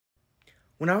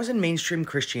When I was in mainstream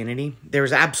Christianity, there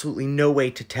was absolutely no way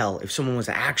to tell if someone was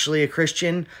actually a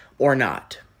Christian or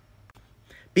not.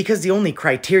 Because the only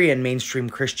criteria in mainstream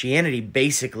Christianity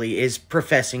basically is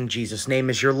professing Jesus' name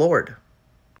as your Lord.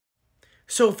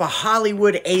 So if a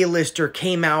Hollywood A-lister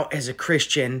came out as a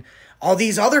Christian, all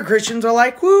these other Christians are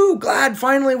like, woo, glad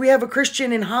finally we have a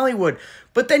Christian in Hollywood.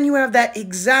 But then you have that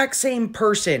exact same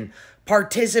person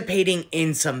participating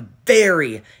in some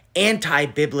very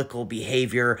anti-biblical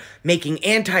behavior, making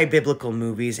anti-biblical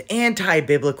movies,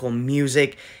 anti-biblical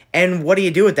music. And what do you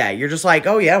do with that? You're just like,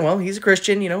 oh yeah, well, he's a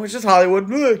Christian, it's just Hollywood.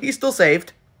 He's still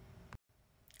saved.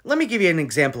 Let me give you an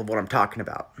example of what I'm talking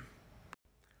about.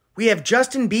 We have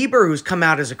Justin Bieber, who's come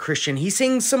out as a Christian. He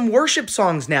sings some worship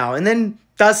songs now and then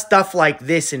does stuff like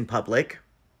this in public.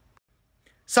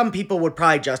 Some people would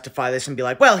probably justify this and be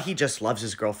like, well, he just loves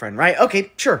his girlfriend, right?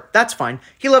 Okay, sure, that's fine.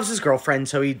 He loves his girlfriend,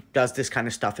 so he does this kind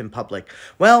of stuff in public.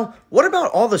 Well, what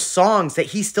about all the songs that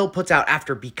he still puts out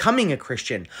after becoming a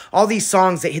Christian? All these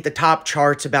songs that hit the top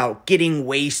charts about getting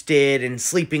wasted and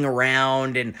sleeping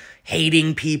around and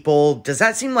hating people. Does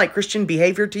that seem like Christian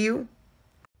behavior to you?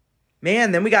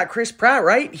 Man, then we got Chris Pratt,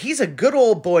 right? He's a good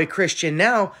old boy Christian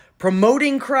now,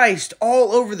 promoting Christ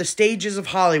all over the stages of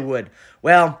Hollywood.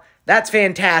 Well, that's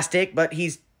fantastic, but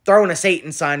he's throwing a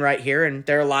Satan sign right here, and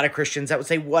there are a lot of Christians that would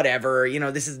say, whatever,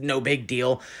 this is no big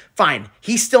deal. Fine,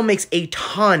 he still makes a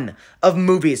ton of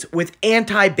movies with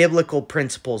anti-biblical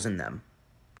principles in them.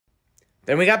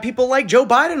 Then we got people like Joe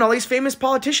Biden, all these famous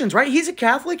politicians, right? He's a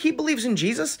Catholic, he believes in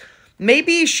Jesus.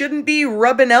 Maybe he shouldn't be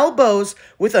rubbing elbows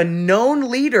with a known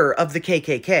leader of the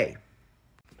KKK.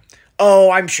 Oh,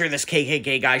 I'm sure this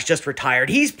KKK guy's just retired.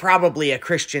 He's probably a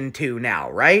Christian too now,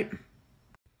 right?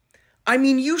 I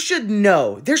mean, you should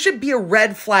know. There should be a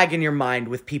red flag in your mind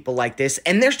with people like this,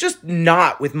 and there's just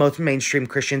not with most mainstream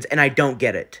Christians, and I don't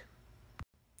get it.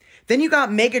 Then you got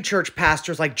megachurch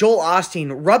pastors like Joel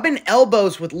Osteen rubbing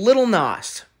elbows with Lil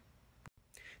Nas.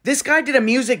 This guy did a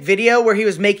music video where he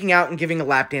was making out and giving a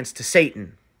lap dance to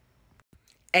Satan.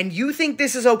 And you think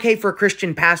this is okay for a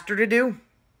Christian pastor to do?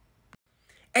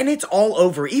 And it's all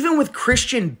over, even with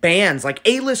Christian bands, like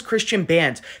A-list Christian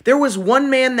bands. There was one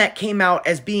man that came out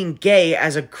as being gay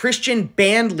as a Christian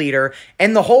band leader,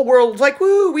 and the whole world was like,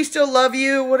 woo, we still love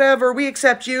you, whatever, we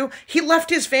accept you. He left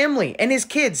his family and his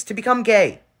kids to become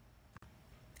gay.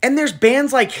 And there's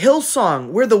bands like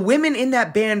Hillsong, where the women in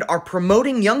that band are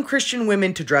promoting young Christian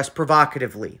women to dress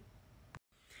provocatively.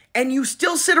 And you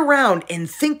still sit around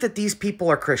and think that these people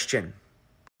are Christian.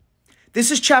 This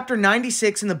is chapter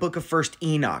 96 in the book of 1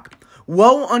 Enoch.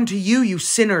 Woe unto you, you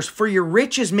sinners, for your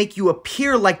riches make you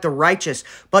appear like the righteous,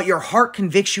 but your heart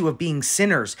convicts you of being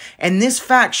sinners. And this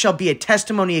fact shall be a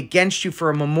testimony against you for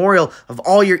a memorial of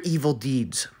all your evil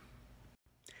deeds.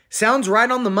 Sounds right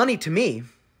on the money to me.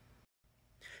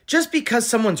 Just because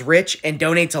someone's rich and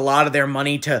donates a lot of their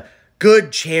money to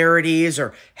good charities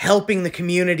or helping the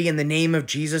community in the name of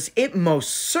Jesus, it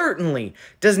most certainly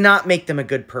does not make them a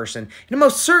good person. And it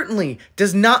most certainly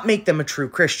does not make them a true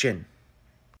Christian.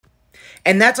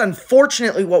 And that's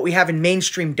unfortunately what we have in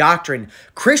mainstream doctrine.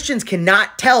 Christians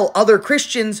cannot tell other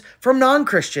Christians from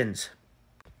non-Christians,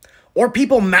 or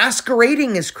people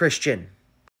masquerading as Christian,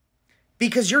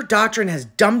 because your doctrine has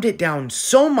dumbed it down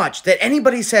so much that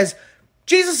anybody says,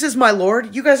 Jesus is my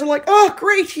Lord, you guys are like, oh,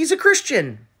 great, he's a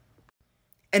Christian.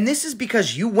 And this is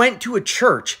because you went to a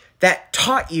church that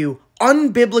taught you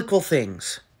unbiblical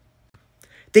things.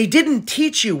 They didn't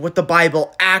teach you what the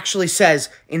Bible actually says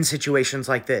in situations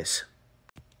like this.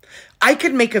 I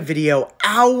could make a video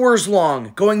hours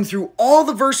long going through all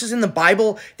the verses in the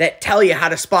Bible that tell you how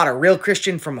to spot a real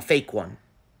Christian from a fake one.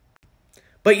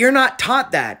 But you're not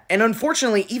taught that. And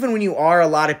unfortunately, even when you are, a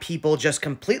lot of people just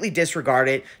completely disregard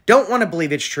it, don't want to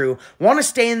believe it's true, want to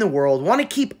stay in the world, want to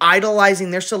keep idolizing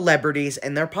their celebrities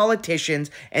and their politicians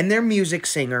and their music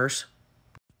singers.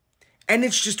 And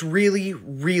it's just really,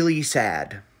 really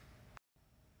sad.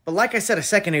 But like I said a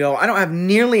second ago, I don't have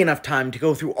nearly enough time to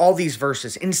go through all these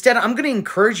verses. Instead, I'm going to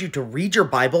encourage you to read your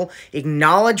Bible,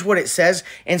 acknowledge what it says,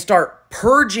 and start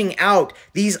purging out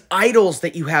these idols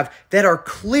that you have that are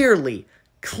clearly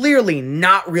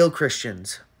not real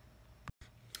Christians.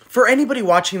 For anybody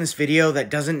watching this video that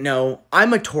doesn't know,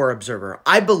 I'm a Torah observer.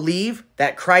 I believe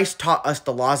that Christ taught us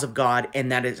the laws of God,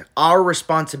 and that is our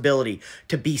responsibility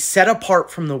to be set apart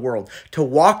from the world, to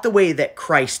walk the way that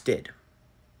Christ did.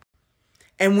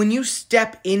 And when you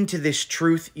step into this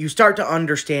truth, you start to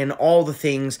understand all the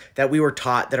things that we were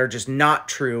taught that are just not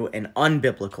true and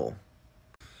unbiblical.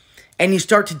 And you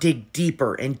start to dig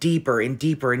deeper and deeper and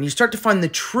deeper, and you start to find the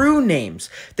true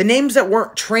names, the names that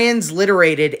weren't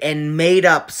transliterated and made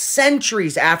up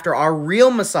centuries after our real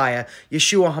Messiah,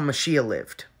 Yeshua HaMashiach,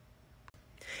 lived.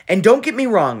 And don't get me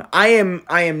wrong, I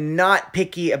am not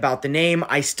picky about the name.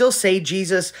 I still say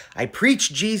Jesus. I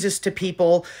preach Jesus to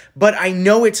people, but I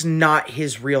know it's not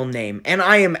his real name, and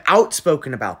I am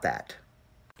outspoken about that.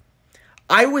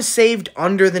 I was saved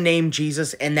under the name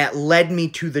Jesus, and that led me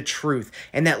to the truth,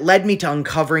 and that led me to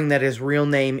uncovering that his real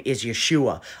name is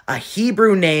Yeshua, a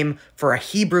Hebrew name for a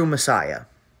Hebrew Messiah.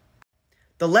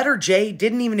 The letter J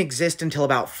didn't even exist until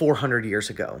about 400 years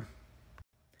ago.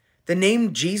 The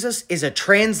name Jesus is a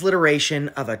transliteration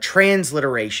of a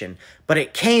transliteration, but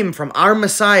it came from our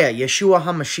Messiah, Yeshua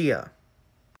HaMashiach.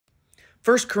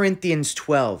 1 Corinthians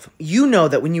 12, you know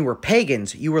that when you were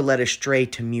pagans, you were led astray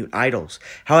to mute idols.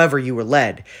 However, you were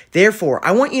led. Therefore,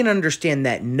 I want you to understand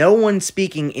that no one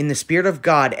speaking in the Spirit of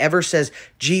God ever says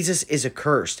Jesus is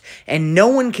accursed, and no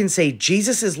one can say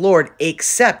Jesus is Lord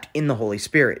except in the Holy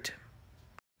Spirit.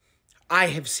 I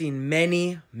have seen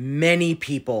many, many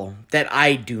people that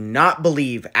I do not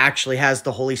believe actually has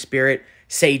the Holy Spirit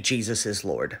say Jesus is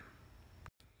Lord.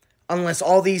 Unless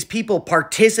all these people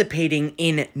participating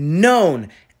in known,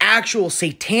 actual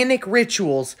satanic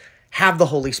rituals have the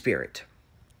Holy Spirit.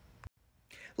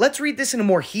 Let's read this in a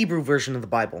more Hebrew version of the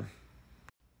Bible.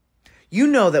 You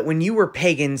know that when you were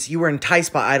pagans, you were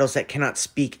enticed by idols that cannot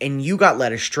speak, and you got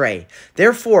led astray.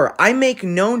 Therefore, I make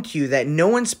known to you that no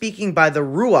one speaking by the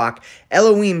Ruach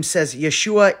Elohim says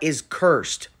Yeshua is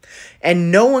cursed,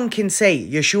 and no one can say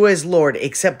Yeshua is Lord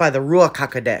except by the Ruach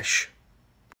HaKodesh.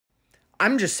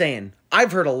 I'm just saying,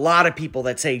 I've heard a lot of people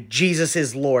that say Jesus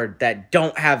is Lord that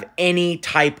don't have any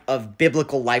type of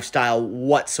biblical lifestyle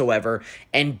whatsoever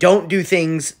and don't do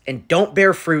things and don't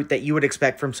bear fruit that you would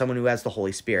expect from someone who has the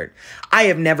Holy Spirit. I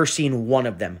have never seen one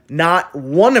of them, not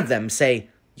one of them, say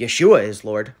Yeshua is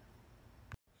Lord.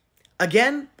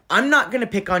 Again, I'm not going to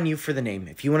pick on you for the name.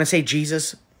 If you want to say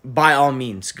Jesus, by all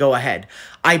means, go ahead.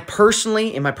 I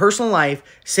personally, in my personal life,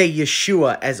 say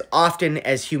Yeshua as often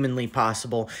as humanly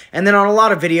possible. And then on a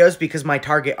lot of videos, because my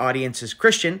target audience is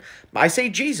Christian, I say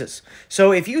Jesus.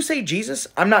 So if you say Jesus,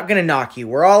 I'm not going to knock you.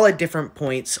 We're all at different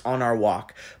points on our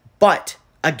walk. But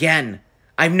again,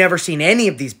 I've never seen any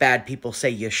of these bad people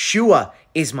say Yeshua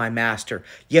is my master.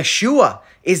 Yeshua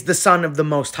is the son of the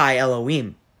Most High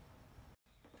Elohim.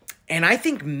 And I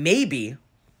think maybe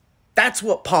that's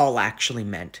what Paul actually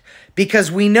meant,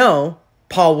 because we know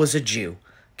Paul was a Jew,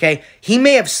 okay? He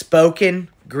may have spoken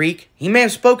Greek, he may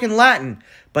have spoken Latin,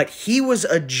 but he was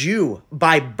a Jew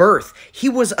by birth. He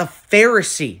was a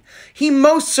Pharisee. He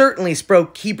most certainly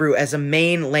spoke Hebrew as a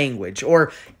main language,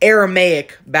 or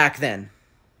Aramaic back then,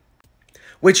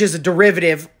 which is a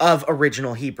derivative of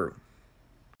original Hebrew.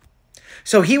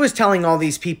 So he was telling all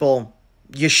these people,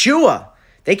 Yeshua.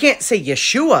 They can't say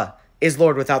Yeshua is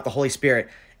Lord without the Holy Spirit.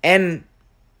 And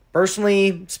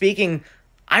personally speaking,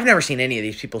 I've never seen any of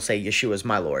these people say Yeshua is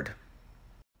my Lord.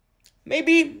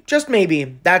 Maybe, just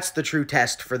maybe, that's the true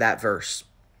test for that verse.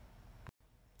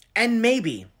 And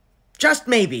maybe, just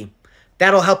maybe,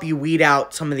 that'll help you weed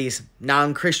out some of these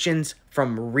non-Christians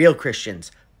from real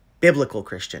Christians, biblical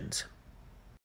Christians.